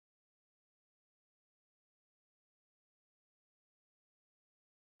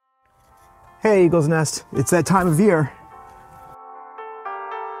Hey, Eagle's Nest, it's that time of year.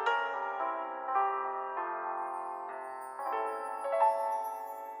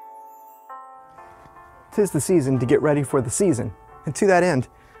 Tis the season to get ready for the season. And to that end,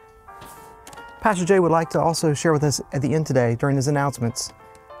 Pastor Jay would like to also share with us at the end today, during his announcements,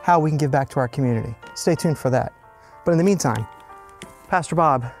 how we can give back to our community. Stay tuned for that. But in the meantime, Pastor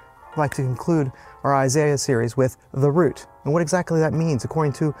Bob would like to conclude our Isaiah series with the root and what exactly that means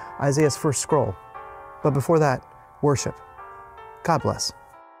according to Isaiah's first scroll. But before that, worship. God bless.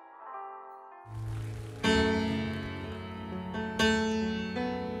 Good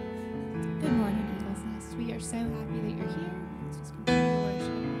morning, Eagle's Nest. We are so happy that you're here. Let's just continue to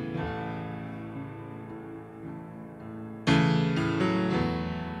worship.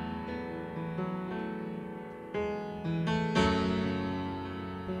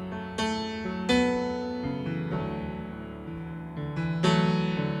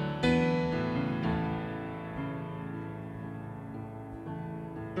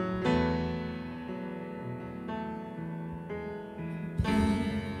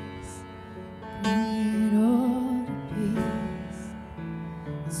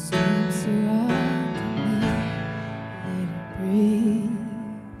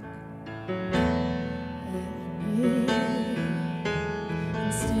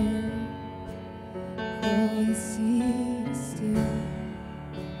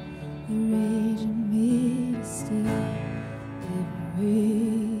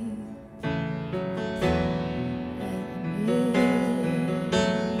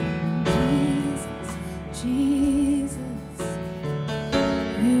 Jesus,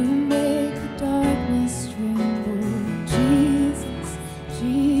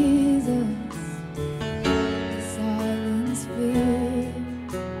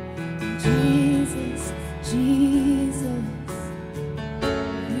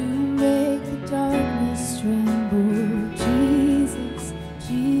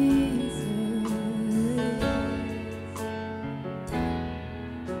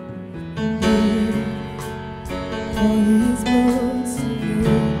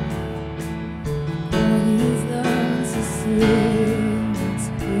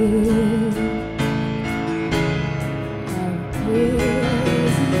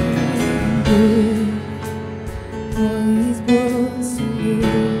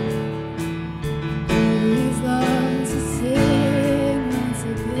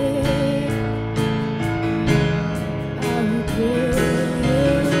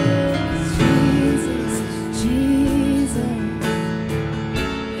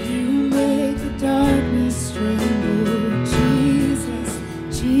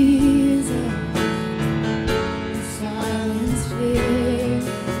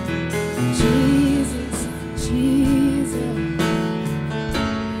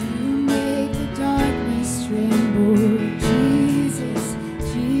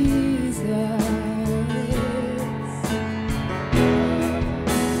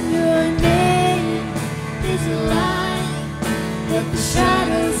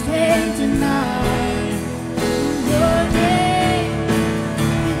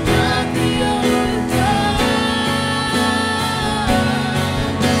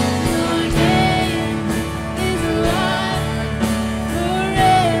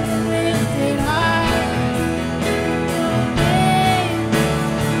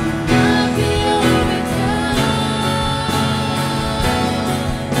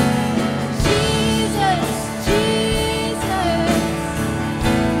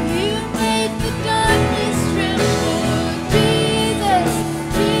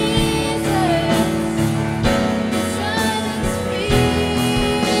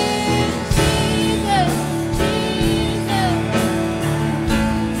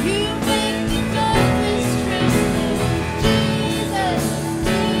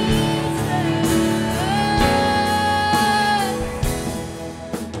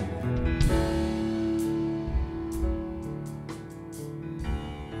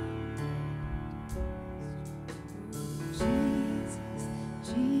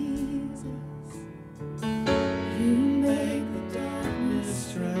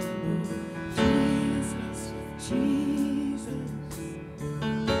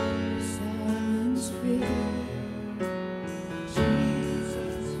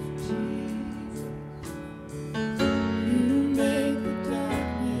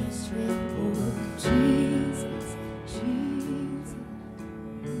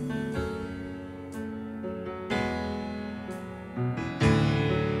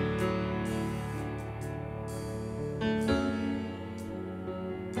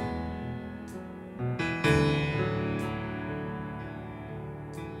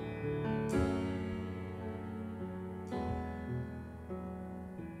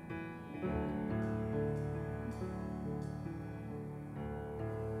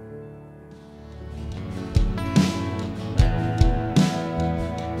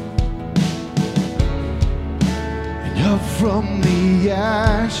 From the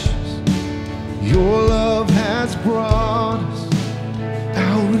ashes, your love has brought us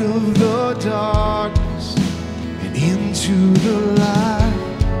out of the darkness and into the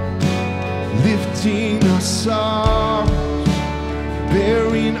light, lifting our sorrows,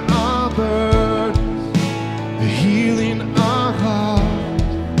 bearing our burdens, healing our hearts.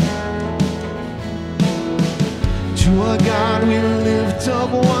 To our God we lift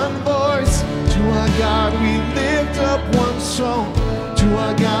up one voice, to our God we lift up one song, to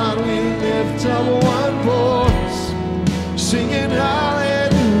our God we lift up one voice, singing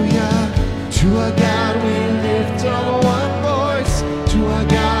hallelujah. To our God we lift up one voice, to our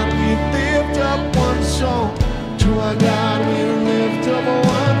God we lift up one song, to our God we lift up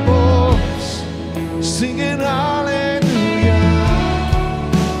one voice, singing hallelujah,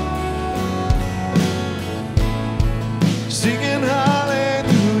 singing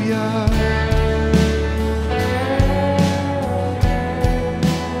hallelujah.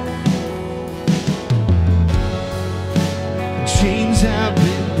 Chains have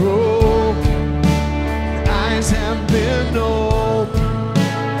been broken, eyes have been opened,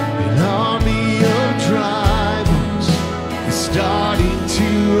 an army of dry bones is starting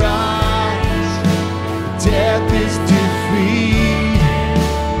to rise. Death is defeated,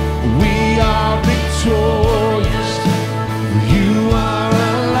 we are victorious, you are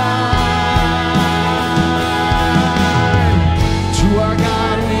alive. To our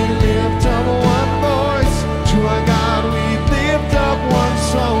God we lift up one voice, to our God we lift up one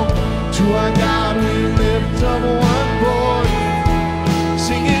song, to our God we lift up one voice,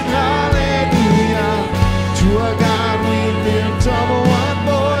 singing hallelujah. To our God we lift up one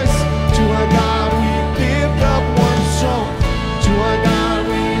voice, to our God we lift up one song, to our God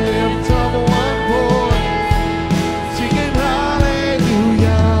we lift up one voice, singing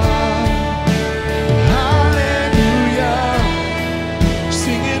hallelujah, hallelujah,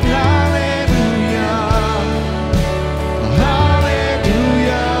 singing hallelujah,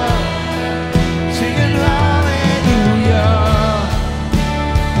 hallelujah, singing hallelujah,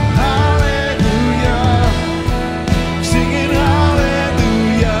 hallelujah, singing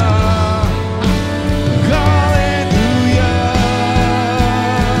hallelujah, hallelujah.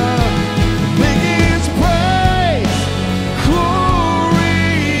 Make His praise glorious,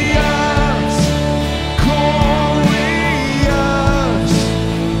 glorious,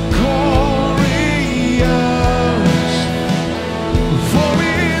 glorious. For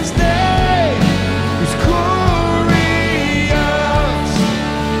His name is glorious,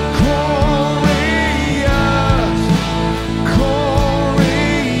 glorious,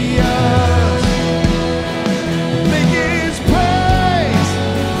 glorious. Make His praise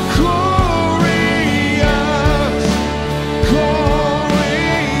glorious,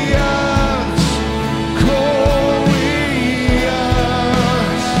 glorious, glorious.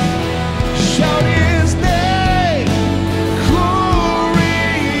 Shout His name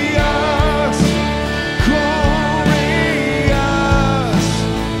glorious, glorious,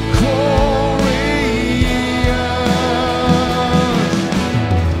 glorious.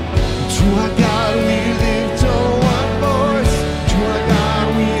 To our God we lift up one voice, to our God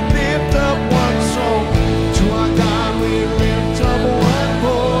we lift up one song, to our God we lift up one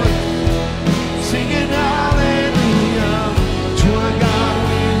voice, singing hallelujah. To our God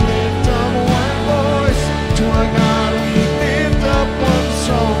we lift up one voice, to our God we lift up one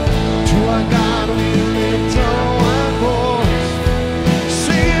song, to our God we lift up one voice,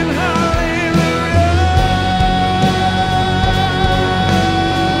 singing hallelujah,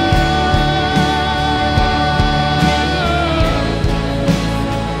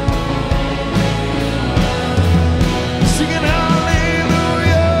 singing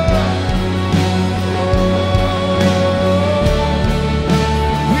hallelujah.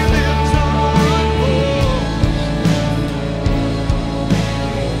 We lift up one voice.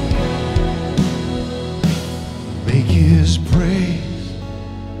 Make His praise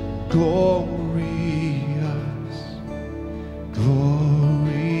glorious,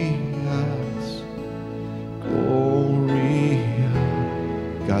 glorious, glorious.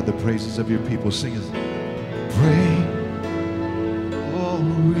 God, the praises of your people, sing it. Pray,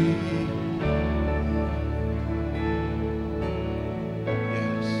 glory.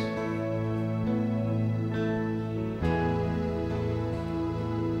 Yes.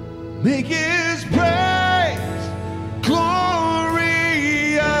 Make His praise glorious,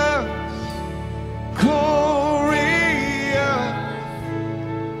 glorious,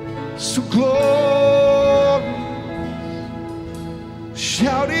 so glorious.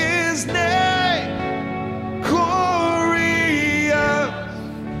 Shout His name glorious,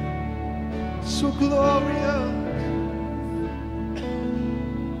 so glorious.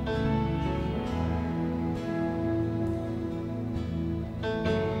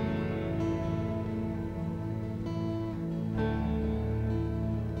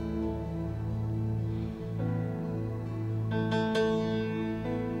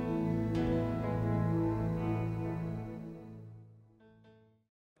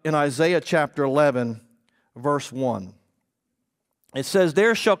 in Isaiah chapter 11, verse 1. It says,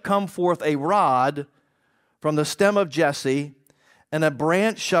 "There shall come forth a rod from the stem of Jesse, and a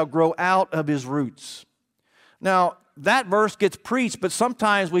branch shall grow out of his roots." Now, that verse gets preached, but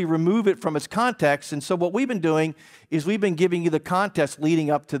sometimes we remove it from its context. And so what we've been doing is we've been giving you the context leading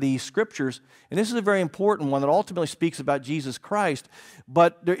up to these scriptures. And this is a very important one that ultimately speaks about Jesus Christ,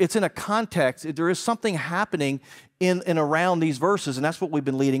 but it's in a context. There is something happening in and around these verses, and that's what we've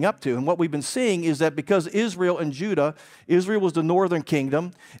been leading up to. And what we've been seeing is that because Israel and Judah, Israel was the northern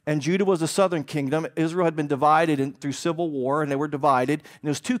kingdom, and Judah was the southern kingdom. Israel had been divided through civil war, and they were divided. And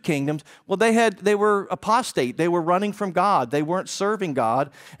there was two kingdoms. Well, they were apostate. They were running from God. They weren't serving God.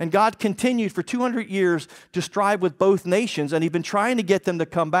 And God continued for 200 years to strive with both nations, and he'd been trying to get them to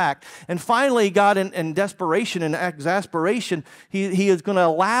come back. And finally, God, in desperation and exasperation, he is going to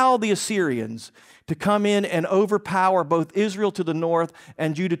allow the Assyrians to come in and overpower both Israel to the north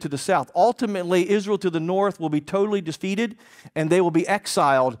and Judah to the south. Ultimately, Israel to the north will be totally defeated, and they will be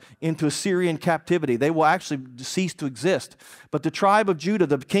exiled into Assyrian captivity. They will actually cease to exist. But the tribe of Judah,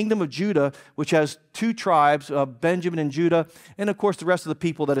 the kingdom of Judah, which has two tribes, Benjamin and Judah, and of course the rest of the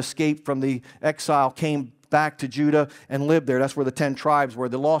people that escaped from the exile came back to Judah and lived there. That's where the 10 tribes were.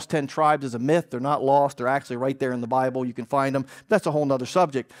 The lost 10 tribes is a myth. They're not lost. They're actually right there in the Bible. You can find them. That's a whole other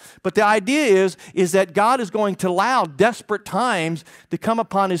subject. But the idea is that God is going to allow desperate times to come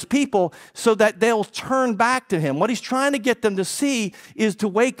upon his people so that they'll turn back to him. What he's trying to get them to see is to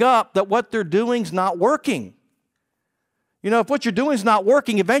wake up that what they're doing is not working. You know, if what you're doing is not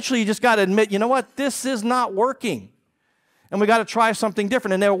working, eventually you just got to admit, you know what, this is not working. And we got to try something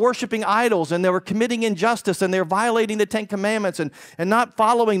different. And they were worshiping idols, and they were committing injustice, and they were violating the 10 Commandments and not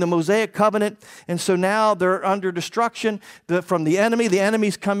following the Mosaic covenant. And so now they're under destruction from the enemy. The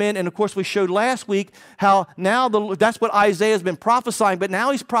enemies come in. And of course, we showed last week how now that's what Isaiah has been prophesying. But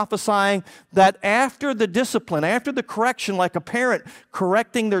now he's prophesying that after the discipline, after the correction, like a parent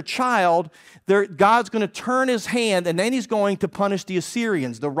correcting their child, God's going to turn his hand, and then he's going to punish the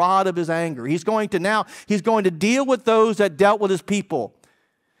Assyrians, the rod of his anger. He's going to deal with those that dealt with his people.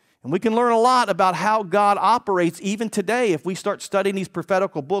 And we can learn a lot about how God operates even today if we start studying these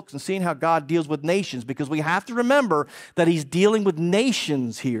prophetical books and seeing how God deals with nations, because we have to remember that he's dealing with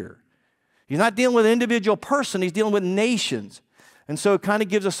nations here. He's not dealing with an individual person, he's dealing with nations. And so it kind of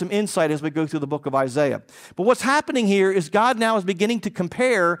gives us some insight as we go through the book of Isaiah. But what's happening here is God now is beginning to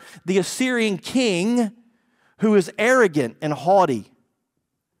compare the Assyrian king, who is arrogant and haughty.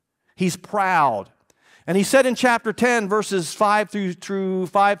 He's proud. And he said in chapter 10, verses 5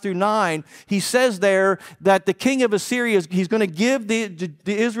 through 9, he says there that the king of Assyria, he's going to give the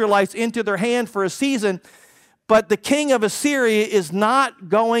Israelites into their hand for a season. But the king of Assyria is not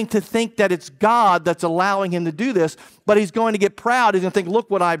going to think that it's God that's allowing him to do this, but he's going to get proud. He's going to think, look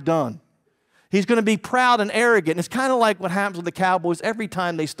what I've done. He's going to be proud and arrogant. And it's kind of like what happens with the Cowboys every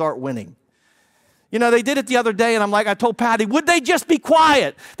time they start winning. You know, they did it the other day, and I told Patty, would they just be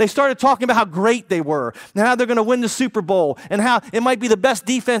quiet? They started talking about how great they were, and how they're going to win the Super Bowl, and how it might be the best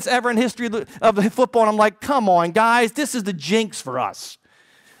defense ever in history of football. And I'm like, come on, guys, this is the jinx for us.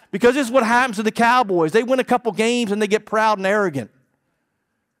 Because this is what happens to the Cowboys. They win a couple games, and they get proud and arrogant.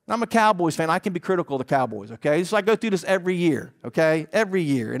 I'm a Cowboys fan. I can be critical of the Cowboys, okay? So I go through this every year, okay? Every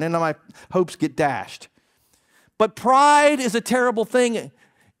year, and then my hopes get dashed. But pride is a terrible thing.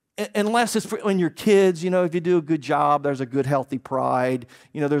 Unless it's when your kids, you know, if you do a good job, there's a good, healthy pride.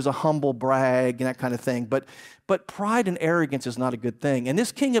 You know, there's a humble brag and that kind of thing. But pride and arrogance is not a good thing. And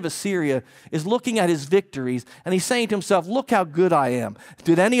this king of Assyria is looking at his victories, and he's saying to himself, look how good I am.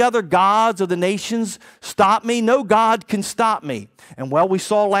 Did any other gods of the nations stop me? No God can stop me. And well, we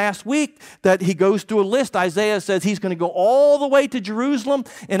saw last week that he goes through a list. Isaiah says he's going to go all the way to Jerusalem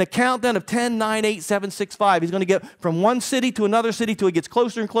in a countdown of 10, 9, 8, 7, 6, 5. He's going to get from one city to another city till he gets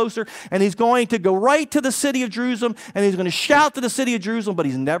closer and closer. And he's going to go right to the city of Jerusalem, and he's going to shout to the city of Jerusalem, but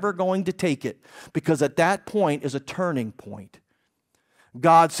he's never going to take it, because at that point is a turning point.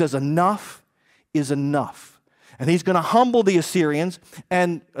 God says enough is enough. And he's going to humble the Assyrians.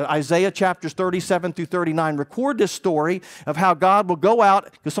 And Isaiah chapters 37 through 39 record this story of how God will go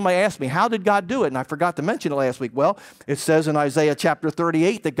out. Because somebody asked me, how did God do it? And I forgot to mention it last week. Well, it says in Isaiah chapter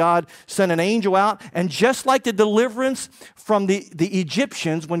 38 that God sent an angel out. And just like the deliverance from the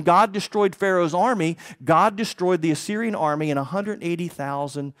Egyptians, when God destroyed Pharaoh's army, God destroyed the Assyrian army, and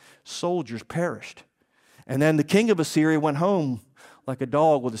 180,000 soldiers perished. And then the king of Assyria went home like a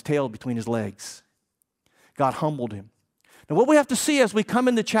dog with his tail between his legs. God humbled him. Now, what we have to see as we come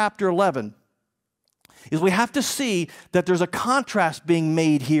into chapter 11 is we have to see that there's a contrast being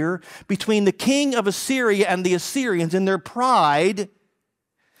made here between the king of Assyria and the Assyrians in their pride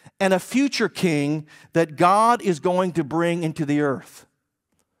and a future king that God is going to bring into the earth.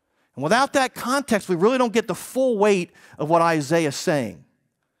 And without that context, we really don't get the full weight of what Isaiah is saying.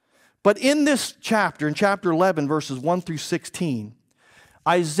 But in this chapter, in chapter 11, verses 1 through 16,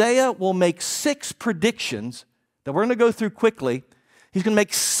 Isaiah will make 6 predictions that we're going to go through quickly. He's going to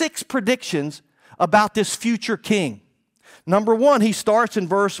make 6 predictions about this future king. Number 1, he starts in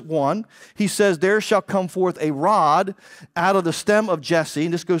verse 1. He says, there shall come forth a rod out of the stem of Jesse.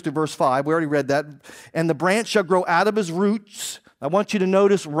 And this goes to verse 5. We already read that. And the branch shall grow out of his roots. I want you to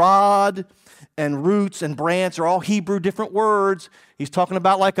notice rod and roots and branch are all Hebrew different words. He's talking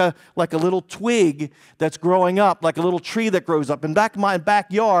about like a little twig that's growing up, like a little tree that grows up. And back in my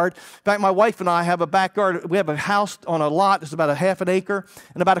backyard, my wife and I have a backyard. We have a house on a lot that's about a half an acre,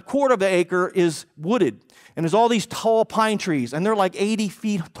 and about a quarter of the acre is wooded. And there's all these tall pine trees, and they're like 80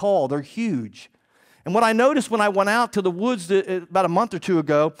 feet tall. They're huge. And what I noticed when I went out to the woods about a month or two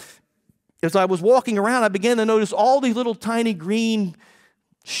ago, as I was walking around, I began to notice all these little tiny green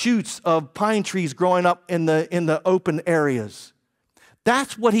shoots of pine trees growing up in the open areas.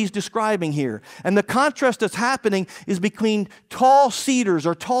 That's what he's describing here. And the contrast that's happening is between tall cedars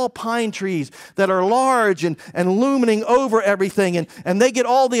or tall pine trees that are large and looming over everything, and they get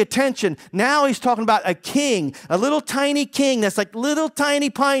all the attention. Now he's talking about a king, a little tiny king that's like little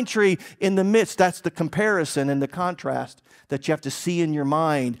tiny pine tree in the midst. That's the comparison and the contrast that you have to see in your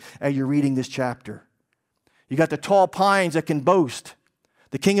mind as you're reading this chapter. You got the tall pines that can boast.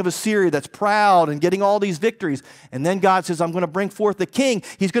 The king of Assyria that's proud and getting all these victories. And then God says, I'm going to bring forth the king.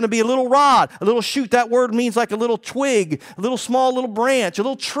 He's going to be a little rod, a little shoot. That word means like a little twig, a little small little branch, a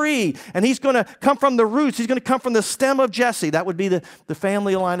little tree. And he's going to come from the roots. He's going to come from the stem of Jesse. That would be the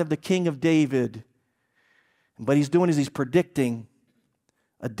family line of the king of David. But he's doing is he's predicting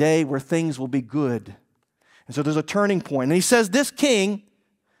a day where things will be good. And so there's a turning point. And he says, this king,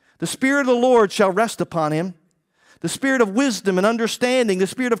 the Spirit of the Lord shall rest upon him. The spirit of wisdom and understanding, the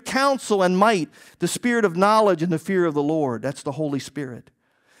spirit of counsel and might, the spirit of knowledge and the fear of the Lord. That's the Holy Spirit.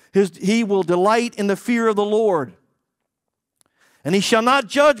 He will delight in the fear of the Lord. And he shall not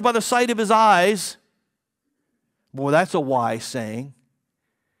judge by the sight of his eyes. Boy, that's a wise saying.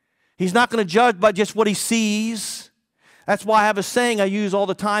 He's not going to judge by just what he sees. That's why I have a saying I use all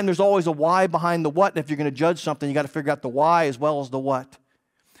the time. There's always a why behind the what. And if you're going to judge something, you got to figure out the why as well as the what.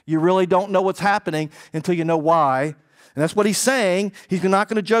 You really don't know what's happening until you know why. And that's what he's saying. He's not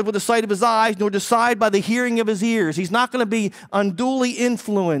going to judge with the sight of his eyes, nor decide by the hearing of his ears. He's not going to be unduly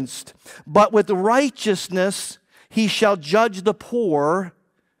influenced. But with righteousness he shall judge the poor,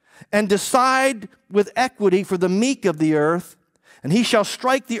 and decide with equity for the meek of the earth. And he shall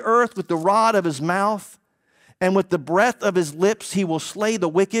strike the earth with the rod of his mouth, and with the breath of his lips he will slay the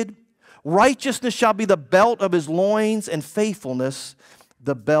wicked. Righteousness shall be the belt of his loins, and faithfulness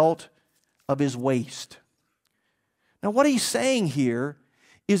the belt of his waist. Now what he's saying here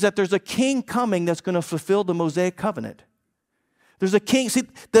is that there's a king coming that's going to fulfill the Mosaic covenant. There's a king. See,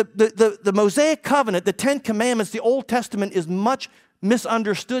 the Mosaic covenant, the 10 commandments, the Old Testament is much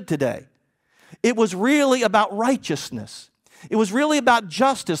misunderstood today. It was really about righteousness. It was really about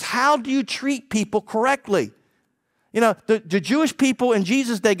justice. How do you treat people correctly? You know, the Jewish people in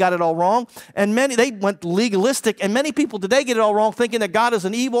Jesus' day got it all wrong, and they went legalistic, and many people today get it all wrong, thinking that God is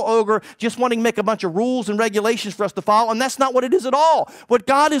an evil ogre, just wanting to make a bunch of rules and regulations for us to follow, and that's not what it is at all. What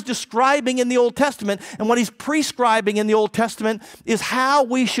God is describing in the Old Testament, and what he's prescribing in the Old Testament, is how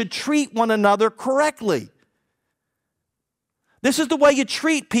we should treat one another correctly. This is the way you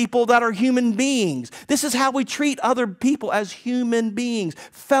treat people that are human beings. This is how we treat other people as human beings,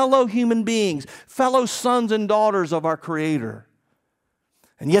 fellow sons and daughters of our Creator.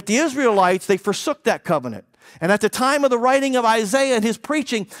 And yet the Israelites, they forsook that covenant. And at the time of the writing of Isaiah and his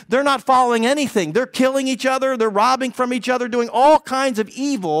preaching, they're not following anything. They're killing each other, they're robbing from each other, doing all kinds of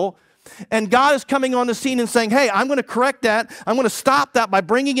evil. And God is coming on the scene and saying, hey, I'm going to correct that. I'm going to stop that by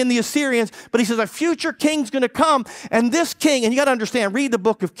bringing in the Assyrians. But he says a future king's going to come. And this king, and you got to understand, read the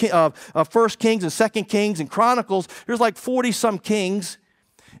book of 1 Kings and 2 Kings and Chronicles. There's like 40-some kings,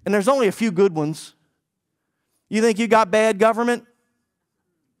 and there's only a few good ones. You think you got bad government?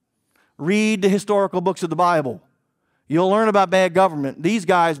 Read the historical books of the Bible. You'll learn about bad government. These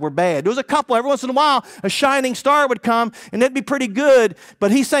guys were bad. There was a couple, every once in a while, a shining star would come, and they'd be pretty good.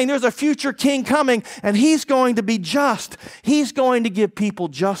 But he's saying there's a future king coming, and he's going to be just. He's going to give people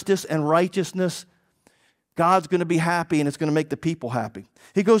justice and righteousness. God's going to be happy, and it's going to make the people happy.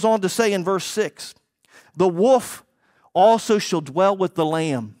 He goes on to say in verse 6, the wolf also shall dwell with the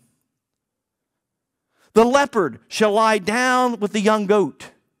lamb. The leopard shall lie down with the young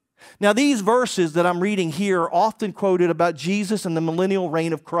goat. Now, these verses that I'm reading here are often quoted about Jesus and the millennial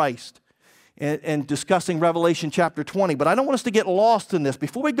reign of Christ and discussing Revelation chapter 20. But I don't want us to get lost in this.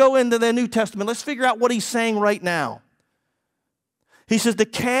 Before we go into the New Testament, let's figure out what he's saying right now. He says, the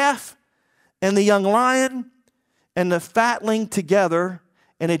calf and the young lion and the fatling together,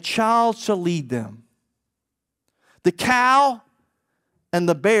 and a child shall lead them. The cow and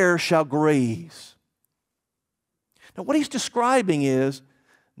the bear shall graze. Now, what he's describing is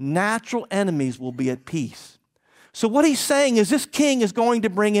natural enemies will be at peace. So what he's saying is this king is going to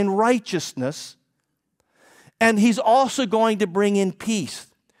bring in righteousness, and he's also going to bring in peace.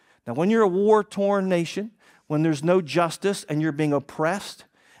 Now, when you're a war-torn nation, when there's no justice and you're being oppressed,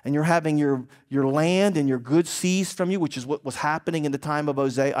 and you're having your land and your goods seized from you, which is what was happening in the time of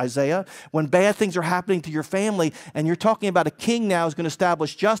Isaiah, when bad things are happening to your family, and you're talking about a king now who's going to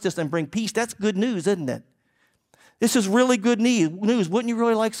establish justice and bring peace, that's good news, isn't it? This is really good news. Wouldn't you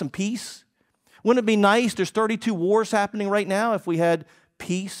really like some peace? Wouldn't it be nice? There's 32 wars happening right now if we had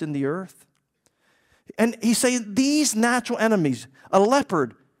peace in the earth. And he's saying these natural enemies, a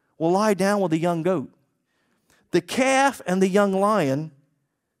leopard will lie down with a young goat. The calf and the young lion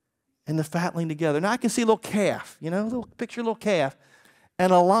and the fatling together. Now I can see a little calf, picture a little calf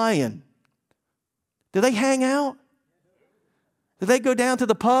and a lion. Do they hang out? Do they go down to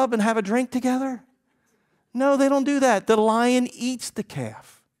the pub and have a drink together? No, they don't do that. The lion eats the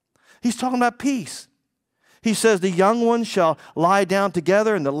calf. He's talking about peace. He says, the young ones shall lie down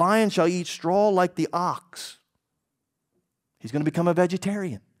together, and the lion shall eat straw like the ox. He's going to become a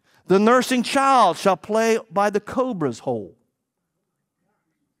vegetarian. The nursing child shall play by the cobra's hole.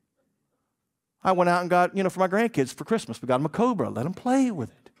 I went out and got, for my grandkids for Christmas, we got them a cobra. Let them play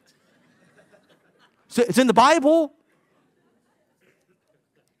with it. So it's in the Bible.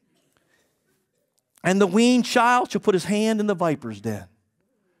 And the weaned child shall put his hand in the viper's den.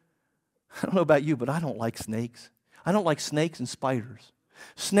 I don't know about you, but I don't like snakes. I don't like snakes and spiders.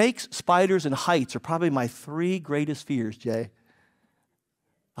 Snakes, spiders, and heights are probably my 3 greatest fears, Jay.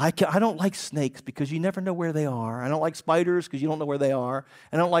 I don't like snakes because you never know where they are. I don't like spiders because you don't know where they are.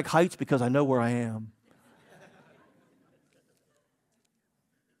 I don't like heights because I know where I am.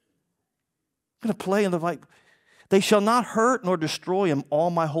 I'm going to play in the viper. They shall not hurt nor destroy him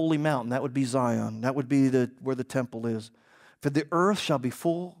all my holy mountain. That would be Zion. That would be where the temple is. For the earth shall be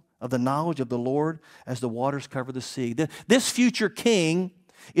full of the knowledge of the Lord as the waters cover the sea. This future king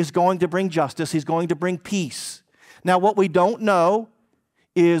is going to bring justice. He's going to bring peace. Now, what we don't know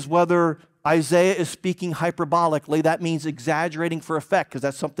is whether Isaiah is speaking hyperbolically. That means exaggerating for effect, because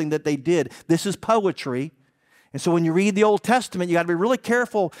that's something that they did. This is poetry. And so when you read the Old Testament, you got to be really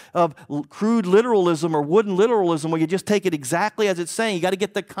careful of crude literalism or wooden literalism where you just take it exactly as it's saying. You got to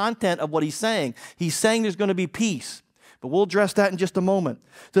get the content of what he's saying. He's saying there's going to be peace. But we'll address that in just a moment.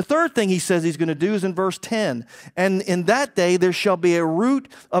 The third thing he says he's going to do is in verse 10. And in that day there shall be a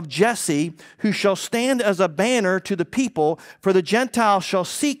root of Jesse who shall stand as a banner to the people, for the Gentiles shall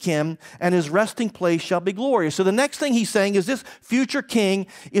seek him, and his resting place shall be glorious. So the next thing he's saying is this future king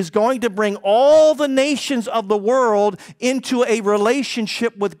is going to bring all the nations of the world into a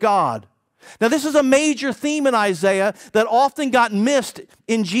relationship with God. Now, this is a major theme in Isaiah that often got missed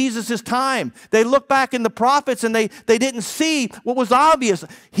in Jesus' time. They look back in the prophets and they didn't see what was obvious.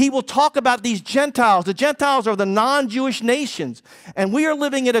 He will talk about these Gentiles. The Gentiles are the non-Jewish nations. And we are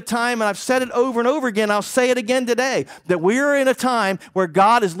living at a time, and I've said it over and over again, I'll say it again today, that we are in a time where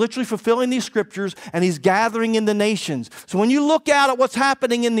God is literally fulfilling these scriptures and he's gathering in the nations. So when you look out at what's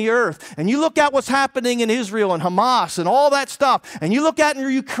happening in the earth, and you look at what's happening in Israel and Hamas and all that stuff, and you look at in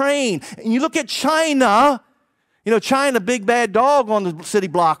Ukraine, and you look at China, China, big bad dog on the city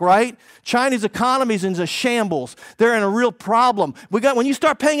block, right? China's economy is in a shambles. They're in a real problem. When you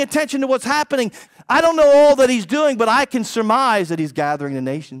start paying attention to what's happening, I don't know all that he's doing, but I can surmise that he's gathering the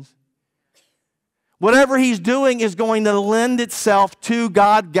nations. Whatever he's doing is going to lend itself to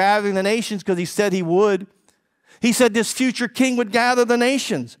God gathering the nations, because he said he would. He said this future king would gather the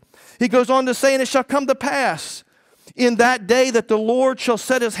nations. He goes on to say, and it shall come to pass in that day that the Lord shall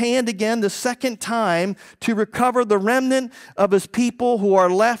set his hand again the second time to recover the remnant of his people who are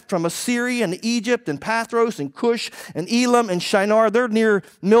left from Assyria and Egypt and Pathros and Cush and Elam and Shinar. They're near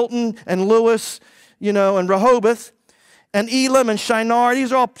Milton and Lewis, and Rehoboth. And Elam and Shinar,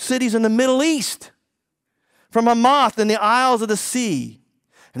 these are all cities in the Middle East. From Hamath and the isles of the sea.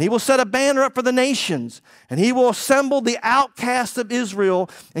 And he will set a banner up for the nations, and he will assemble the outcasts of Israel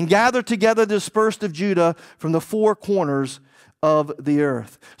and gather together the dispersed of Judah from the 4 corners of the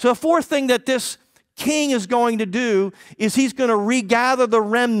earth. So the fourth thing that this king is going to do is he's going to regather the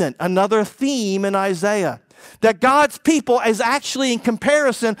remnant, another theme in Isaiah. That God's people is actually, in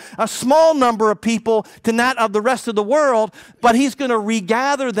comparison, a small number of people to that of the rest of the world, but He's going to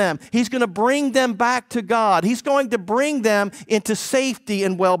regather them. He's going to bring them back to God. He's going to bring them into safety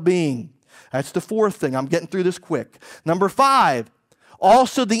and well-being. That's the fourth thing. I'm getting through this quick. Number 5,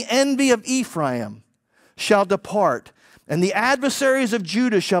 also the envy of Ephraim shall depart, and the adversaries of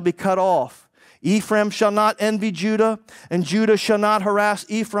Judah shall be cut off. Ephraim shall not envy Judah, and Judah shall not harass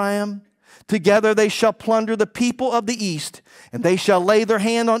Ephraim. Together they shall plunder the people of the east, and they shall lay their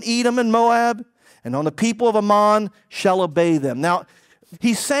hand on Edom and Moab, and on the people of Ammon shall obey them. Now,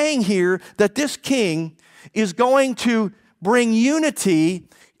 he's saying here that this king is going to bring unity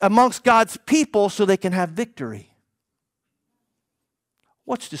amongst God's people so they can have victory.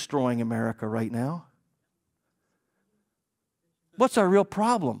 What's destroying America right now? What's our real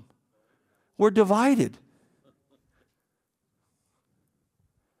problem? We're divided.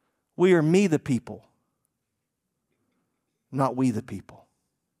 We are me the people, not we the people.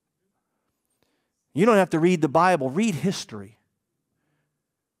 You don't have to read the Bible. Read history.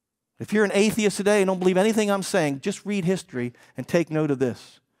 If you're an atheist today and don't believe anything I'm saying, just read history and take note of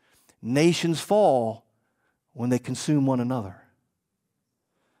this. Nations fall when they consume one another.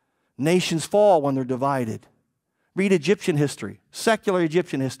 Nations fall when they're divided. Read Egyptian history, secular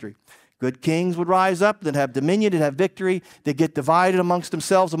Egyptian history. Good kings would rise up, they'd have dominion, they'd have victory, they'd get divided amongst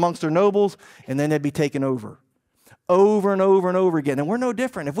themselves, amongst their nobles, and then they'd be taken over. Over and over and over again. And we're no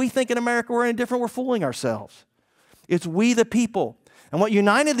different. If we think in America we're any different, we're fooling ourselves. It's we the people. And what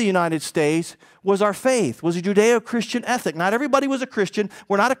united the United States was our faith, was a Judeo-Christian ethic. Not everybody was a Christian.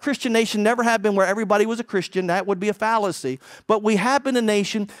 We're not a Christian nation, never have been where everybody was a Christian. That would be a fallacy. But we have been a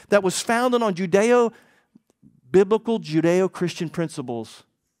nation that was founded on biblical Judeo-Christian principles.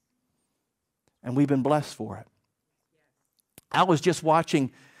 And we've been blessed for it. I was just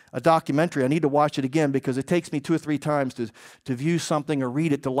watching a documentary. I need to watch it again because it takes me 2 or 3 times to view something or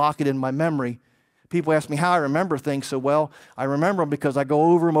read it to lock it in my memory. People ask me how I remember things so well. I remember them because I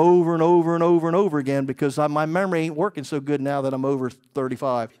go over them over and over and over and over again because my memory ain't working so good now that I'm over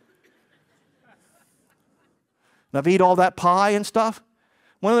 35. Now, I've eaten all that pie and stuff.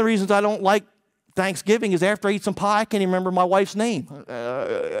 One of the reasons I don't like Thanksgiving is after I eat some pie, I can't even remember my wife's name.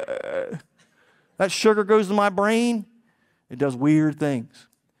 That sugar goes to my brain. It does weird things.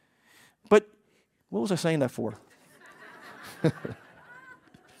 But what was I saying that for?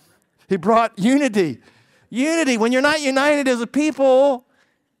 He brought unity. Unity. When you're not united as a people,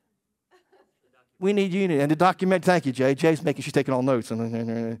 we need unity. And to document, thank you, Jay. Jay's making, she's taking all notes.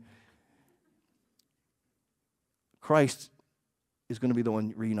 Christ is going to be the one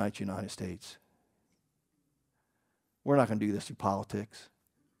that reunites the United States. We're not going to do this through politics.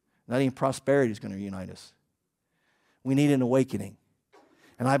 Not even prosperity is going to unite us. We need an awakening.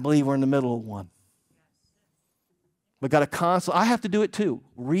 And I believe we're in the middle of one. We've got to I have to do it too.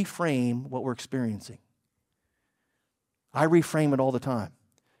 Reframe what we're experiencing. I reframe it all the time.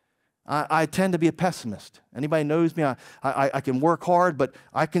 I tend to be a pessimist. Anybody knows me, I can work hard, but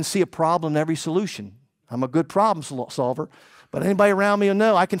I can see a problem in every solution. I'm a good problem solver. But anybody around me will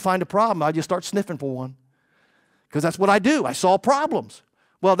know I can find a problem. I just start sniffing for one. Because that's what I do. I solve problems.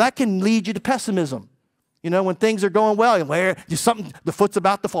 Well, that can lead you to pessimism. You know, when things are going well, the foot's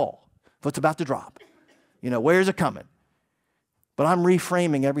about to fall. Foot's about to drop. You know, where's it coming? But I'm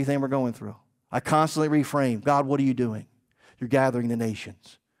reframing everything we're going through. I constantly reframe. God, what are you doing? You're gathering the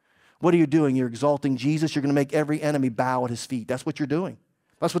nations. What are you doing? You're exalting Jesus. You're going to make every enemy bow at His feet. That's what you're doing.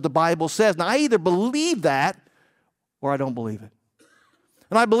 That's what the Bible says. Now, I either believe that or I don't believe it.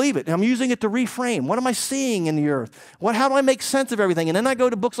 And I believe it. And I'm using it to reframe. What am I seeing in the earth? How do I make sense of everything? And then I go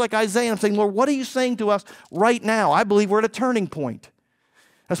to books like Isaiah and I'm saying, Lord, what are you saying to us right now? I believe we're at a turning point.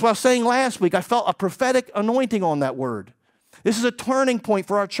 That's what I was saying last week. I felt a prophetic anointing on that word. This is a turning point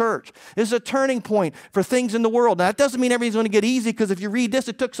for our church. This is a turning point for things in the world. Now, that doesn't mean everything's going to get easy because if you read this,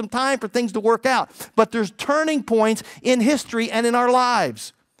 it took some time for things to work out. But there's turning points in history and in our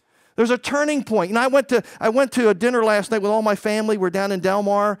lives. There's a turning point. And I went to a dinner last night with all my family. We're down in Del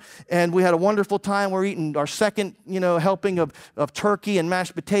Mar, and we had a wonderful time. We're eating our second, helping of turkey and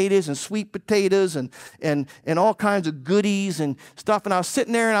mashed potatoes and sweet potatoes and all kinds of goodies and stuff. And I was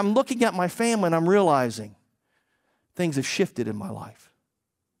sitting there, and I'm looking at my family, and I'm realizing things have shifted in my life.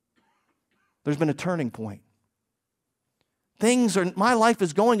 There's been a turning point. My life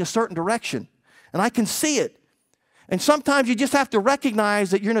is going a certain direction, and I can see it. And sometimes you just have to recognize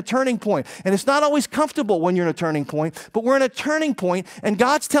that you're in a turning point. And it's not always comfortable when you're in a turning point, but we're in a turning point, and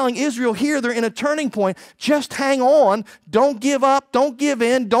God's telling Israel here they're in a turning point. Just hang on. Don't give up. Don't give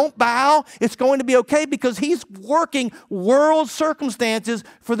in. Don't bow. It's going to be okay because he's working world circumstances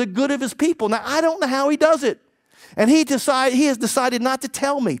for the good of his people. Now, I don't know how he does it. And he has decided not to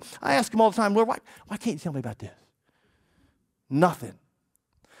tell me. I ask him all the time, Lord, why can't you tell me about this? Nothing.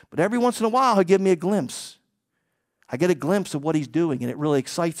 But every once in a while, he'll give me a glimpse. I get a glimpse of what he's doing, and it really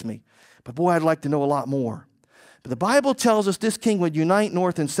excites me. But boy, I'd like to know a lot more. But the Bible tells us this king would unite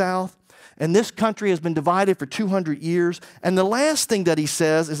north and south, and this country has been divided for 200 years. And the last thing that he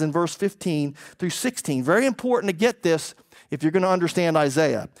says is in verse 15 through 16. Very important to get this if you're going to understand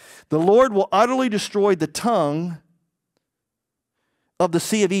Isaiah. The Lord will utterly destroy the tongue of the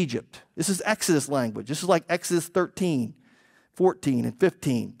sea of Egypt. This is Exodus language. This is like Exodus 13, 14, and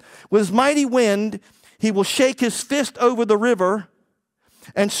 15. With his mighty wind, he will shake his fist over the river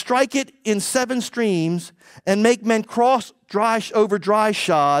and strike it in 7 streams and make men cross over dry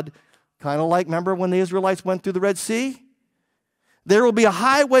shod, kind of like, remember when the Israelites went through the Red Sea? There will be a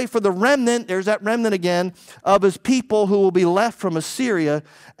highway for the remnant, there's that remnant again, of his people who will be left from Assyria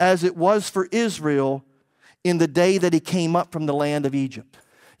as it was for Israel in the day that he came up from the land of Egypt.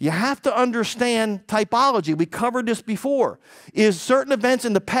 You have to understand typology. We covered this before. Is certain events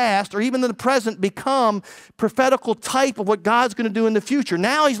in the past or even in the present become prophetical type of what God's going to do in the future.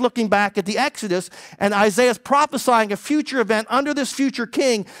 Now he's looking back at the Exodus, and Isaiah's prophesying a future event under this future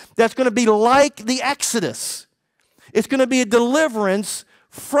king that's going to be like the Exodus. It's going to be a deliverance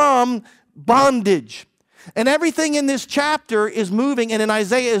from bondage. And everything in this chapter is moving, and in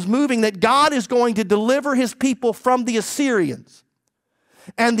Isaiah is moving, that God is going to deliver his people from the Assyrians.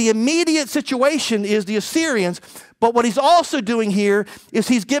 And the immediate situation is the Assyrians. But what he's also doing here is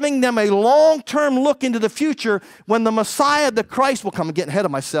he's giving them a long-term look into the future when the Messiah, the Christ, will come. I'm getting ahead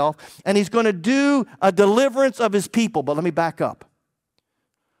of myself. And he's going to do a deliverance of his people. But let me back up.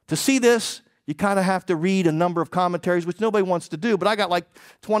 To see this, you kind of have to read a number of commentaries, which nobody wants to do. But I got like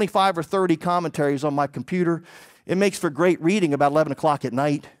 25 or 30 commentaries on my computer. It makes for great reading about 11 o'clock at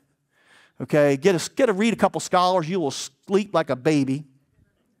night. Okay, get to read a couple scholars. You will sleep like a baby.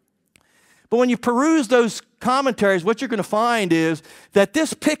 But when you peruse those commentaries, what you're going to find is that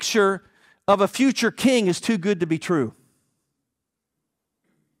this picture of a future king is too good to be true.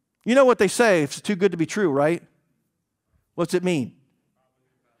 You know what they say, it's too good to be true, right? What's it mean?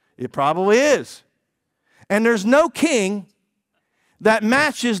 It probably is. And there's no king that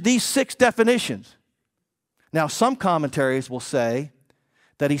matches these 6 definitions. Now, some commentaries will say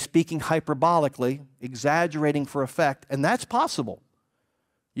that he's speaking hyperbolically, exaggerating for effect, and that's possible.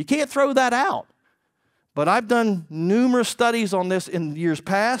 You can't throw that out. But I've done numerous studies on this in years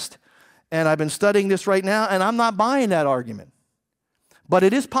past, and I've been studying this right now, and I'm not buying that argument. But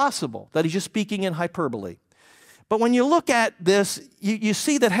it is possible that he's just speaking in hyperbole. But when you look at this, you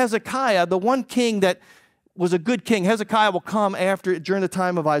see that Hezekiah, the one king that was a good king, Hezekiah will come during the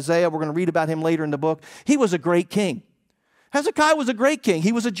time of Isaiah. We're going to read about him later in the book. He was a great king. Hezekiah was a great king.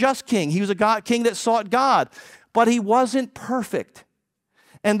 He was a just king. He was a king that sought God. But he wasn't perfect.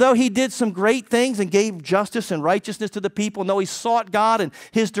 And though he did some great things and gave justice and righteousness to the people, and though he sought God and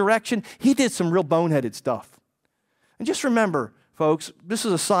his direction, he did some real boneheaded stuff. And just remember, folks, this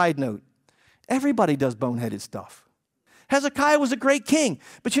is a side note. Everybody does boneheaded stuff. Hezekiah was a great king.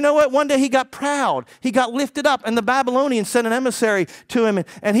 But you know what? One day he got proud. He got lifted up, and the Babylonians sent an emissary to him,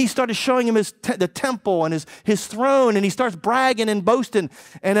 and he started showing him the temple and his throne, and he starts bragging and boasting.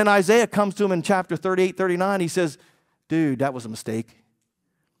 And then Isaiah comes to him in chapter 38, 39. He says, dude, that was a mistake.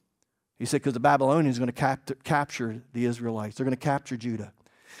 He said, because the Babylonians are going to capture the Israelites. They're going to capture Judah.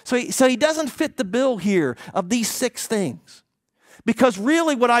 So he doesn't fit the bill here of these 6 things. Because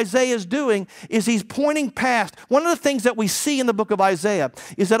really what Isaiah is doing is he's pointing past. One of the things that we see in the book of Isaiah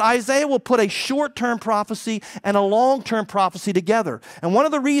is that Isaiah will put a short-term prophecy and a long-term prophecy together. And one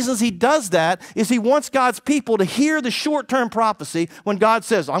of the reasons he does that is he wants God's people to hear the short-term prophecy when God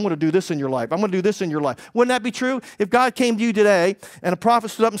says, I'm going to do this in your life. I'm going to do this in your life. Wouldn't that be true? If God came to you today and a prophet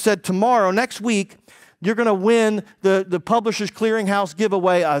stood up and said, tomorrow, next week, you're going to win the Publishers Clearinghouse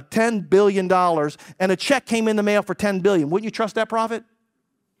giveaway $10 billion, and a check came in the mail for $10 billion. Wouldn't you trust that prophet?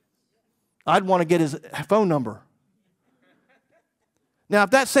 I'd want to get his phone number. Now, if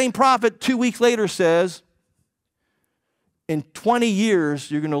that same prophet 2 weeks later says, in 20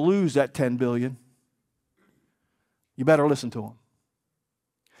 years, you're going to lose that $10 billion, you better listen to him.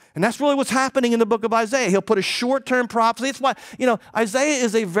 And that's really what's happening in the book of Isaiah. He'll put a short-term prophecy. It's why, Isaiah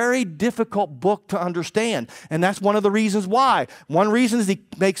is a very difficult book to understand. And that's one of the reasons why. One reason is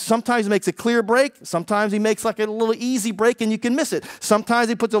sometimes he makes a clear break. Sometimes he makes like a little easy break and you can miss it. Sometimes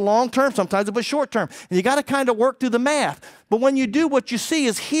he puts a long-term, sometimes he puts short-term. And you got to kind of work through the math. But when you do, what you see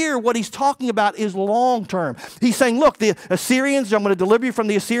is here, what he's talking about is long-term. He's saying, look, the Assyrians, I'm going to deliver you from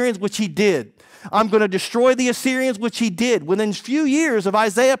the Assyrians, which he did. I'm going to destroy the Assyrians, which he did. Within a few years of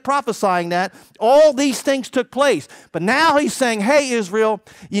Isaiah prophesying that, all these things took place. But now he's saying, hey, Israel,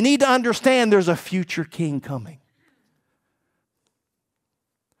 you need to understand there's a future king coming.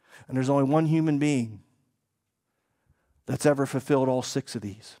 And there's only one human being that's ever fulfilled all 6 of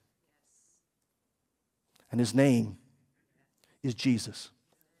these. And his name is Jesus.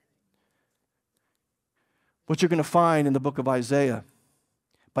 What you're going to find in the book of Isaiah,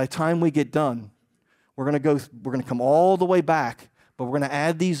 by the time we get done, we're going to come all the way back, but we're going to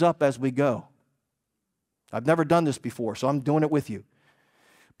add these up as we go. I've never done this before, so I'm doing it with you.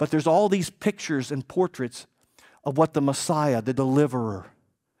 But there's all these pictures and portraits of what the Messiah, the deliverer,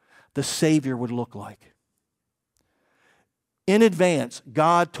 the Savior would look like. In advance,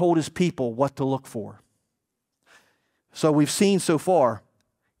 God told his people what to look for. So we've seen so far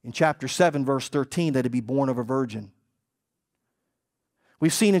in chapter 7, verse 13, that he'd be born of a virgin.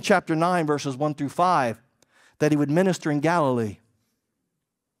 We've seen in chapter 9, verses 1 through 5, that he would minister in Galilee.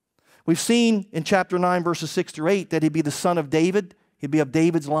 We've seen in chapter 9, verses 6 through 8, that he'd be the son of David. He'd be of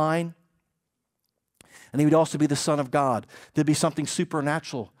David's line. And he would also be the Son of God. There'd be something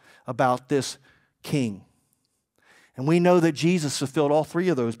supernatural about this king. And we know that Jesus fulfilled all 3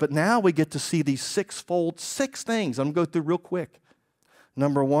 of those. But now we get to see these 6 things. I'm going to go through real quick.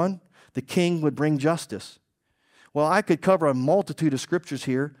 Number 1, the king would bring justice. Well, I could cover a multitude of scriptures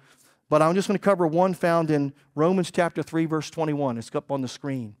here, but I'm just going to cover one found in Romans chapter 3, verse 21. It's up on the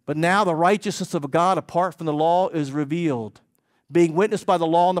screen. But now the righteousness of God apart from the law is revealed, being witnessed by the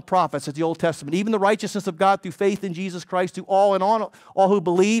law and the prophets at the Old Testament, even the righteousness of God through faith in Jesus Christ to all and on all who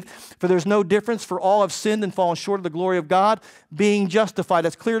believe. For there's no difference, for all have sinned and fallen short of the glory of God, being justified,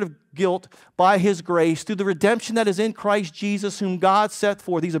 that's cleared of guilt, by his grace, through the redemption that is in Christ Jesus, whom God set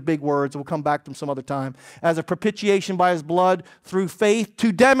forth. These are big words. We'll come back to them some other time. As a propitiation by his blood through faith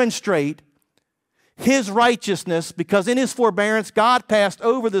to demonstrate his righteousness, because in his forbearance God passed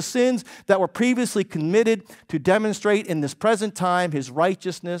over the sins that were previously committed, to demonstrate in this present time his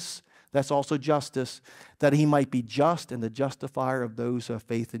righteousness, that's also justice, that he might be just and the justifier of those who have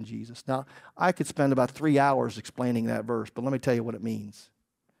faith in Jesus. Now, I could spend about 3 hours explaining that verse, but let me tell you what it means.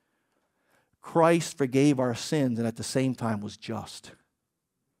 Christ forgave our sins and at the same time was just.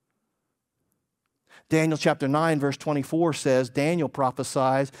 Daniel chapter 9, verse 24 says, Daniel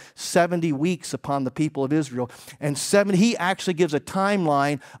prophesies 70 weeks upon the people of Israel. And he actually gives a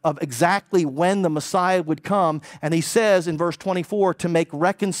timeline of exactly when the Messiah would come. And he says in verse 24, to make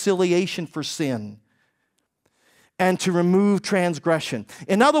reconciliation for sin and to remove transgression.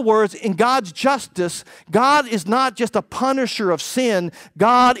 In other words, in God's justice, God is not just a punisher of sin,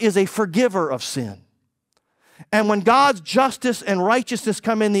 God is a forgiver of sin. And when God's justice and righteousness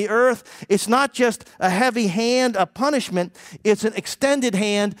come in the earth, it's not just a heavy hand of punishment, it's an extended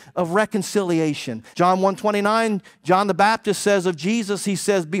hand of reconciliation. John 1:29, John the Baptist says of Jesus, he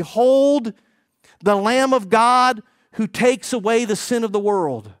says, behold the Lamb of God who takes away the sin of the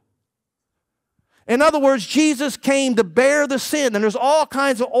world. In other words, Jesus came to bear the sin, and there's all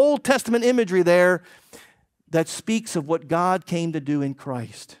kinds of Old Testament imagery there that speaks of what God came to do in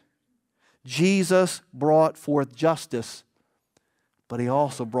Christ. Jesus brought forth justice, but he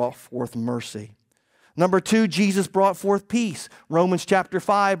also brought forth mercy. Number 2, Jesus brought forth peace. Romans chapter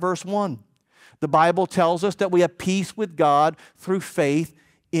 5, verse 1. The Bible tells us that we have peace with God through faith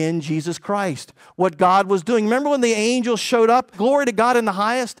in Jesus Christ. What God was doing. Remember when the angels showed up? Glory to God in the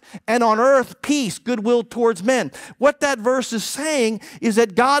highest, and on earth peace, goodwill towards men. What that verse is saying is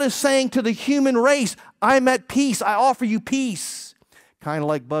that God is saying to the human race, I'm at peace. I offer you peace. Kind of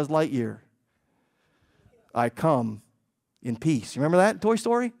like Buzz Lightyear. I come in peace. Remember that in Toy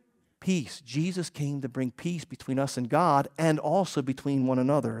Story? Peace. Jesus came to bring peace between us and God and also between one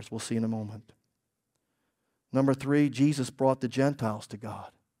another, as we'll see in a moment. Number 3, Jesus brought the Gentiles to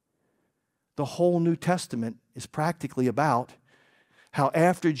God. The whole New Testament is practically about how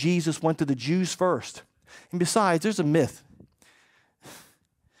after Jesus went to the Jews first, and besides, there's a myth.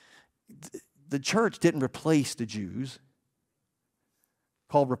 The church didn't replace the Jews,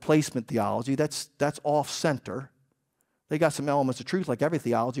 called replacement theology. That's off-center. They got some elements of truth like every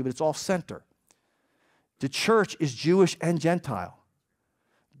theology, but it's off-center. The church is Jewish and Gentile.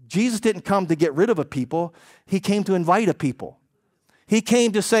 Jesus didn't come to get rid of a people. He came to invite a people. He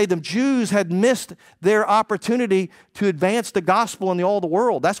came to say the Jews had missed their opportunity to advance the gospel in all the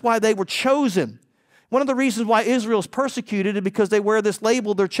world. That's why they were chosen. One of the reasons why Israel is persecuted is because they wear this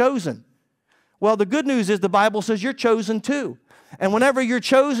label, they're chosen. Well, the good news is the Bible says you're chosen too. And whenever you're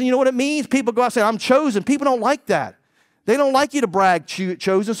chosen, you know what it means? People go out and say, I'm chosen. People don't like that. They don't like you to brag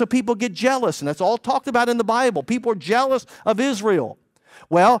chosen, so people get jealous. And that's all talked about in the Bible. People are jealous of Israel.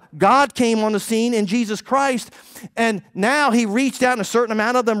 Well, God came on the scene in Jesus Christ, and now he reached out, and a certain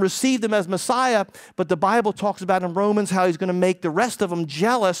amount of them received him as Messiah. But the Bible talks about in Romans how he's going to make the rest of them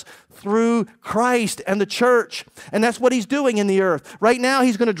jealous through Christ and the church. And that's what he's doing in the earth. Right now,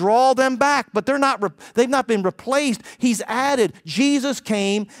 he's going to draw them back, but they've not been replaced. He's added. Jesus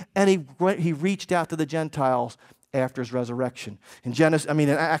came, and he reached out to the Gentiles after his resurrection. In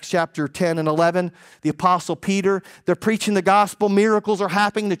Acts chapter 10 and 11, the Apostle Peter, they're preaching the gospel, miracles are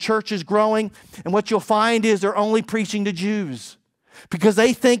happening, the church is growing, and what you'll find is they're only preaching to Jews because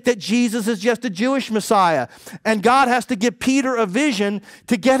they think that Jesus is just a Jewish Messiah. And God has to give Peter a vision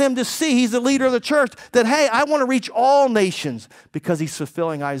to get him to see, he's the leader of the church, that, hey, I want to reach all nations, because he's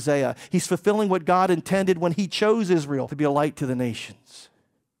fulfilling Isaiah. He's fulfilling what God intended when he chose Israel to be a light to the nations.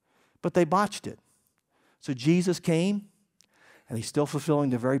 But they botched it. So Jesus came, and he's still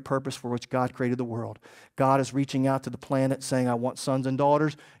fulfilling the very purpose for which God created the world. God is reaching out to the planet saying, I want sons and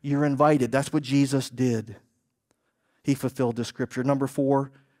daughters. You're invited. That's what Jesus did. He fulfilled this scripture. Number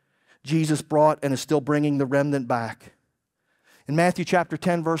 4, Jesus brought and is still bringing the remnant back. In Matthew chapter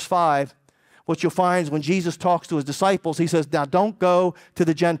 10, verse 5, what you'll find is when Jesus talks to his disciples, he says, now don't go to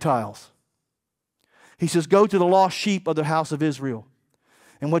the Gentiles. He says, go to the lost sheep of the house of Israel.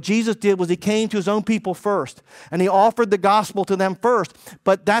 And what Jesus did was he came to his own people first, and he offered the gospel to them first.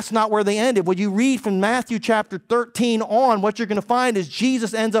 But that's not where they ended. When you read from Matthew chapter 13 on, what you're going to find is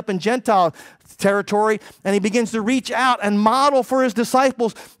Jesus ends up in Gentile territory, and he begins to reach out and model for his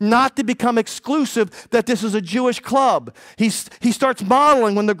disciples not to become exclusive, that this is a Jewish club. He starts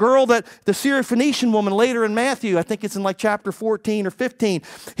modeling when the girl, that the Syrophoenician woman later in Matthew, I think it's in like chapter 14 or 15,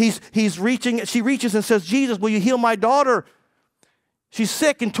 she reaches and says, Jesus, will you heal my daughter? She's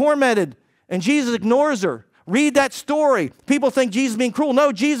sick and tormented, and Jesus ignores her. Read that story. People think Jesus is being cruel.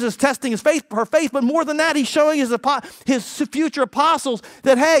 No, Jesus is testing her faith, but more than that, he's showing his future apostles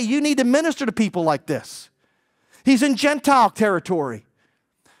that, hey, you need to minister to people like this. He's in Gentile territory.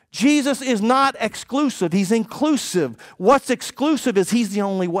 Jesus is not exclusive. He's inclusive. What's exclusive is he's the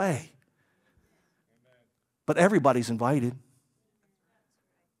only way. But everybody's invited.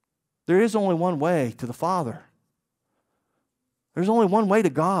 There is only one way to the Father. There's only one way to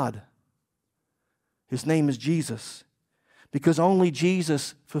God. His name is Jesus. Because only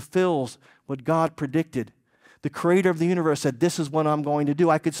Jesus fulfills what God predicted. The creator of the universe said, this is what I'm going to do.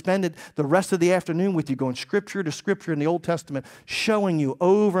 I could spend the rest of the afternoon with you going scripture to scripture in the Old Testament, showing you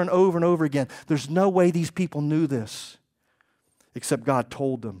over and over and over again. There's no way these people knew this, except God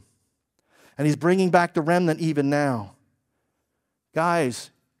told them. And he's bringing back the remnant even now. Guys,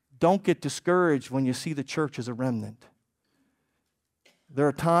 don't get discouraged when you see the church as a remnant. There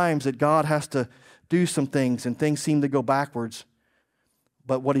are times that God has to do some things and things seem to go backwards.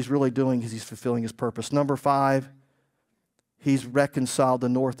 But what he's really doing is he's fulfilling his purpose. Number 5, he's reconciled the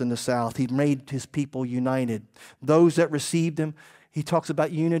north and the south. He made his people united. Those that received him, he talks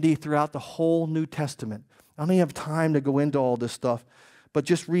about unity throughout the whole New Testament. I don't even have time to go into all this stuff, but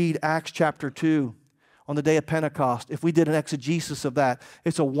just read Acts chapter 2. On the day of Pentecost, if we did an exegesis of that,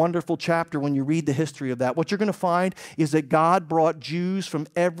 it's a wonderful chapter when you read the history of that. What you're going to find is that God brought Jews from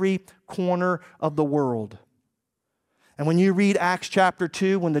every corner of the world. And when you read Acts chapter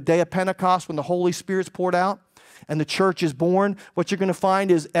 2, when the day of Pentecost, when the Holy Spirit's poured out and the church is born, what you're going to find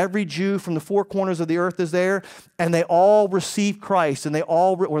is every Jew from the 4 corners of the earth is there, and they all receive Christ, and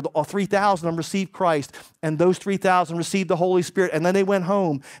all 3,000 of them received Christ, and those 3,000 received the Holy Spirit, and then they went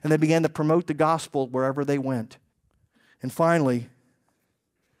home, and they began to promote the gospel wherever they went. And finally,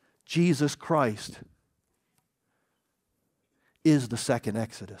 Jesus Christ is the second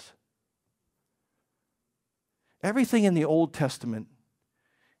Exodus. Everything in the Old Testament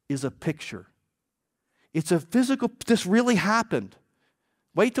is a picture. It's a physical, this really happened.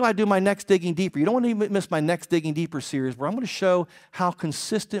 Wait till I do my next Digging Deeper. You don't want to miss my next Digging Deeper series where I'm going to show how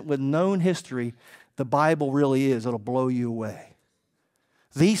consistent with known history the Bible really is. It'll blow you away.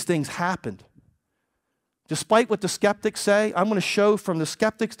 These things happened. Despite what the skeptics say, I'm going to show from the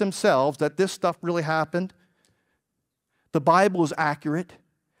skeptics themselves that this stuff really happened. The Bible is accurate.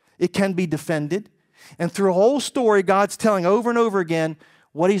 It can be defended. And through a whole story, God's telling over and over again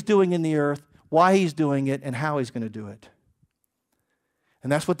what he's doing in the earth, why he's doing it, and how he's going to do it.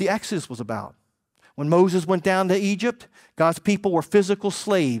 And that's what the Exodus was about. When Moses went down to Egypt, God's people were physical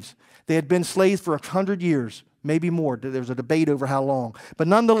slaves. They had been slaves for 100 years, maybe more. There was a debate over how long. But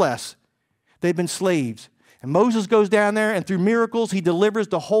nonetheless, they'd been slaves. And Moses goes down there, and through miracles, he delivers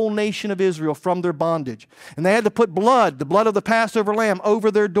the whole nation of Israel from their bondage. And they had to put blood, the blood of the Passover lamb,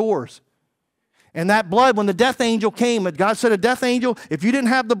 over their doors. And that blood, when the death angel came, God said, a death angel, if you didn't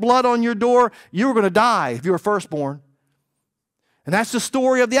have the blood on your door, you were going to die if you were firstborn. And that's the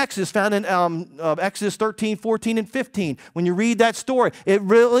story of the Exodus found in Exodus 13, 14, and 15. When you read that story, it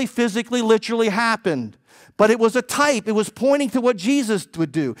really physically, literally happened. But it was a type. It was pointing to what Jesus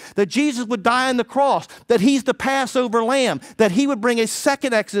would do. That Jesus would die on the cross. That he's the Passover lamb. That he would bring a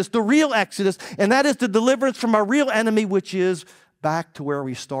second Exodus, the real Exodus. And that is the deliverance from our real enemy, which is back to where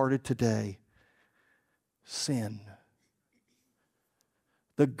we started today. Sin.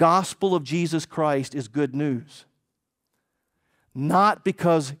 The gospel of Jesus Christ is good news. Not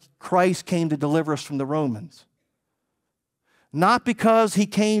because Christ came to deliver us from the Romans. Not because he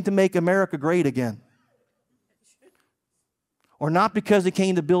came to make America great again. Or not because he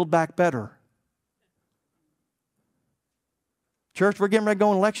came to build back better. Church, we're getting ready to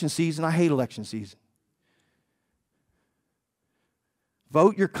go in election season. I hate election season.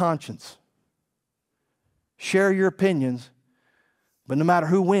 Vote your conscience. Share your opinions. But no matter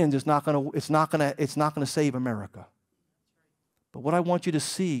who wins, it's not going to save America. But what I want you to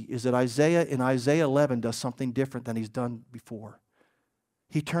see is that Isaiah in Isaiah 11 does something different than he's done before.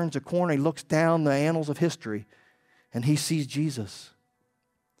 He turns a corner, he looks down the annals of history, and he sees Jesus.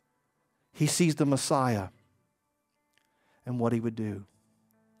 He sees the Messiah and what he would do.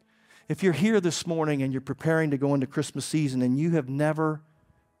 If you're here this morning and you're preparing to go into Christmas season and you have never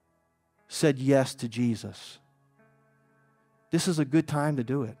said yes to Jesus, this is a good time to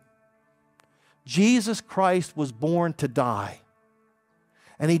do it. Jesus Christ was born to die.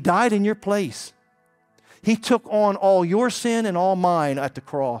 And he died in your place. He took on all your sin and all mine at the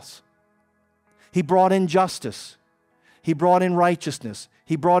cross. He brought in justice. He brought in righteousness.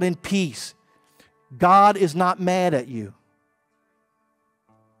 He brought in peace. God is not mad at you.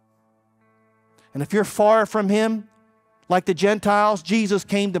 And if you're far from him, like the Gentiles, Jesus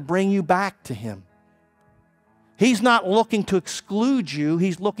came to bring you back to him. He's not looking to exclude you.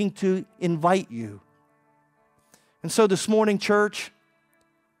 He's looking to invite you. And so this morning, church,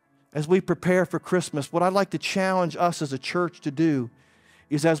 as we prepare for Christmas, what I'd like to challenge us as a church to do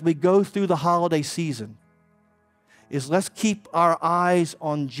is as we go through the holiday season, is let's keep our eyes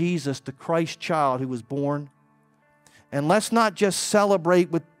on Jesus, the Christ child who was born. And let's not just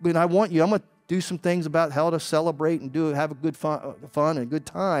celebrate with, I'm going to do some things about how to celebrate and have a good fun and a good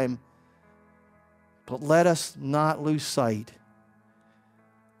time. But let us not lose sight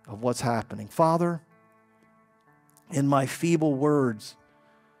of what's happening. Father, in my feeble words,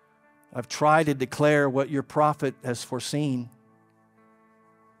 I've tried to declare what your prophet has foreseen.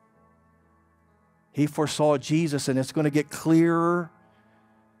 He foresaw Jesus, and it's going to get clearer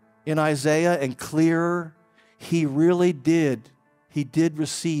in Isaiah and clearer. He really did. He did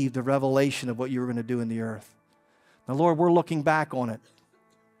receive the revelation of what you were going to do in the earth. Now, Lord, we're looking back on it.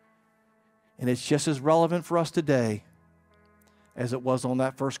 And it's just as relevant for us today as it was on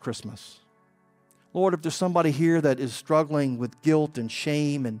that first Christmas. Lord, if there's somebody here that is struggling with guilt and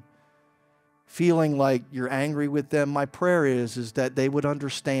shame and feeling like you're angry with them, my prayer is that they would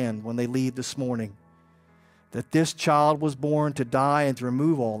understand when they leave this morning that this child was born to die and to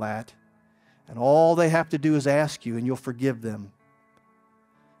remove all that. And all they have to do is ask you, and you'll forgive them.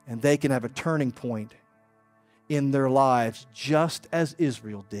 And they can have a turning point in their lives, just as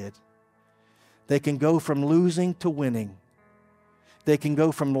Israel did. They can go from losing to winning. They can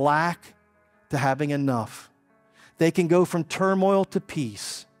go from lack to having enough. They can go from turmoil to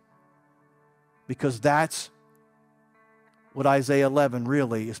peace. Because that's what Isaiah 11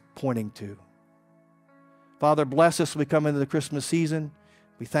 really is pointing to. Father, bless us as we come into the Christmas season.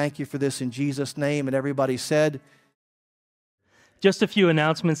 We thank you for this in Jesus' name. And everybody said, just a few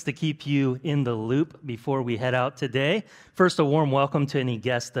announcements to keep you in the loop before we head out today. First, a warm welcome to any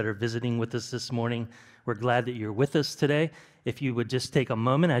guests that are visiting with us this morning. We're glad that you're with us today. If you would just take a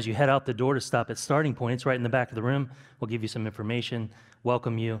moment as you head out the door to stop at Starting Point, it's right in the back of the room. We'll give you some information,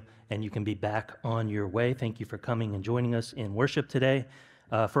 welcome you, and you can be back on your way. Thank you for coming and joining us in worship today.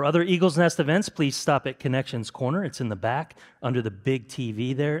 For other Eagles Nest events, please stop at Connections Corner. It's in the back under the big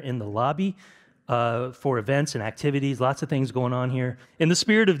TV there in the lobby. For events and activities, lots of things going on here. In the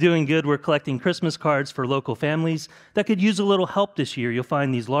spirit of doing good, we're collecting Christmas cards for local families that could use a little help this year. You'll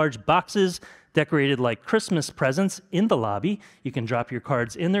find these large boxes decorated like Christmas presents in the lobby. You can drop your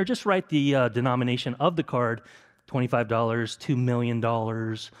cards in there. Just write the denomination of the card, $25, $2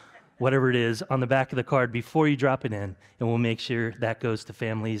 million, whatever it is, on the back of the card before you drop it in, and we'll make sure that goes to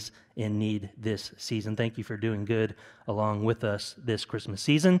families in need this season. Thank you for doing good along with us this Christmas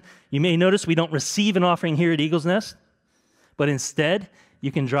season. You may notice we don't receive an offering here at Eagle's Nest, but instead,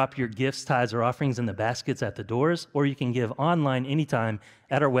 you can drop your gifts, tithes, or offerings in the baskets at the doors, or you can give online anytime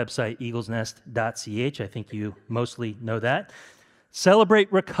at our website, eaglesnest.ch. I think you mostly know that.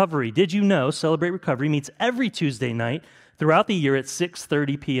 Celebrate Recovery. Did you know Celebrate Recovery meets every Tuesday night throughout the year at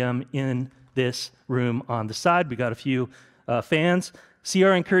 6:30 p.m. in this room on the side? We got a few fans.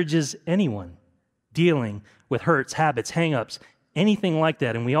 CR encourages anyone dealing with hurts, habits, hang-ups, anything like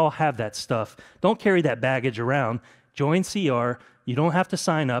that, and we all have that stuff. Don't carry that baggage around. Join CR. You don't have to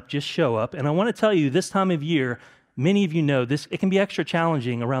sign up, just show up. And I want to tell you, this time of year, many of you know this, it can be extra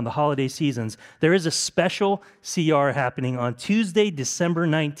challenging around the holiday seasons. There is a special CR happening on Tuesday, December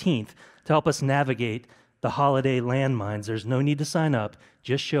 19th to help us navigate the holiday landmines. There's no need to sign up,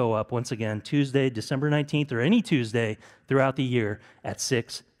 just show up. Once again, Tuesday, December 19th, or any Tuesday throughout the year at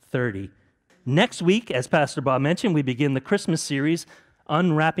 6:30. Next week, as Pastor Bob mentioned, we begin the Christmas series,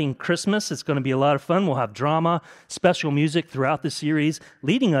 Unwrapping Christmas. It's going to be a lot of fun. We'll have drama, special music throughout the series,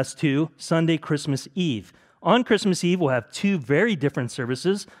 leading us to Sunday, Christmas Eve. On Christmas Eve, we'll have two very different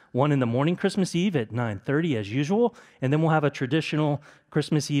services, one in the morning Christmas Eve at 9:30 as usual, and then we'll have a traditional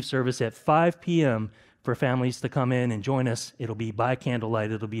Christmas Eve service at 5 p.m. for families to come in and join us. It'll be by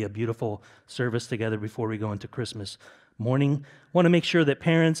candlelight. It'll be a beautiful service together before we go into Christmas morning. Want to make sure that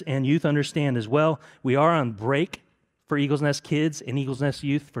parents and youth understand as well, we are on break for Eagles Nest Kids and Eagles Nest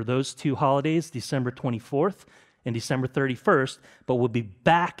Youth for those two holidays, December 24th and December 31st, but we'll be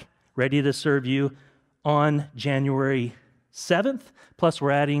back ready to serve you on January 7th. Plus,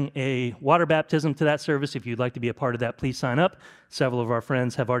 we're adding a water baptism to that service. If you'd like to be a part of that, please sign up. Several of our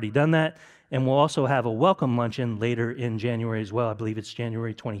friends have already done that. And we'll also have a welcome luncheon later in January as well. I believe it's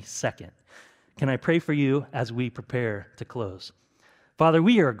January 22nd. Can I pray for you as we prepare to close? Father,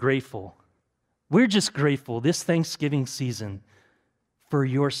 we are grateful. We're just grateful this Thanksgiving season for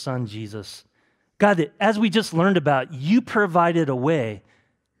your Son, Jesus. God, that as we just learned about, you provided a way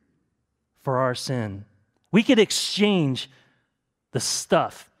for our sin. We could exchange the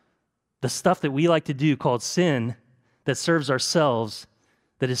stuff that we like to do called sin, that serves ourselves,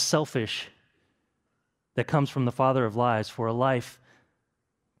 that is selfish, that comes from the father of lies, for a life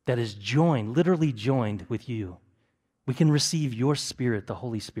that is joined, literally joined with you. We can receive your Spirit, the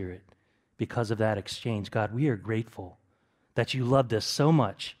Holy Spirit, because of that exchange. God, we are grateful that you loved us so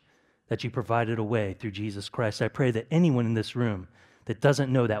much that you provided a way through Jesus Christ. I pray that anyone in this room that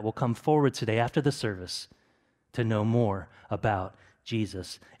doesn't know that will come forward today after the service to know more about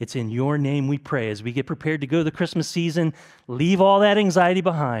Jesus. It's in your name we pray as we get prepared to go to the Christmas season, leave all that anxiety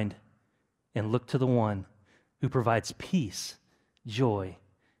behind and look to the one who provides peace, joy,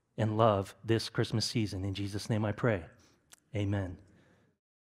 and love this Christmas season. In Jesus' name I pray. Amen.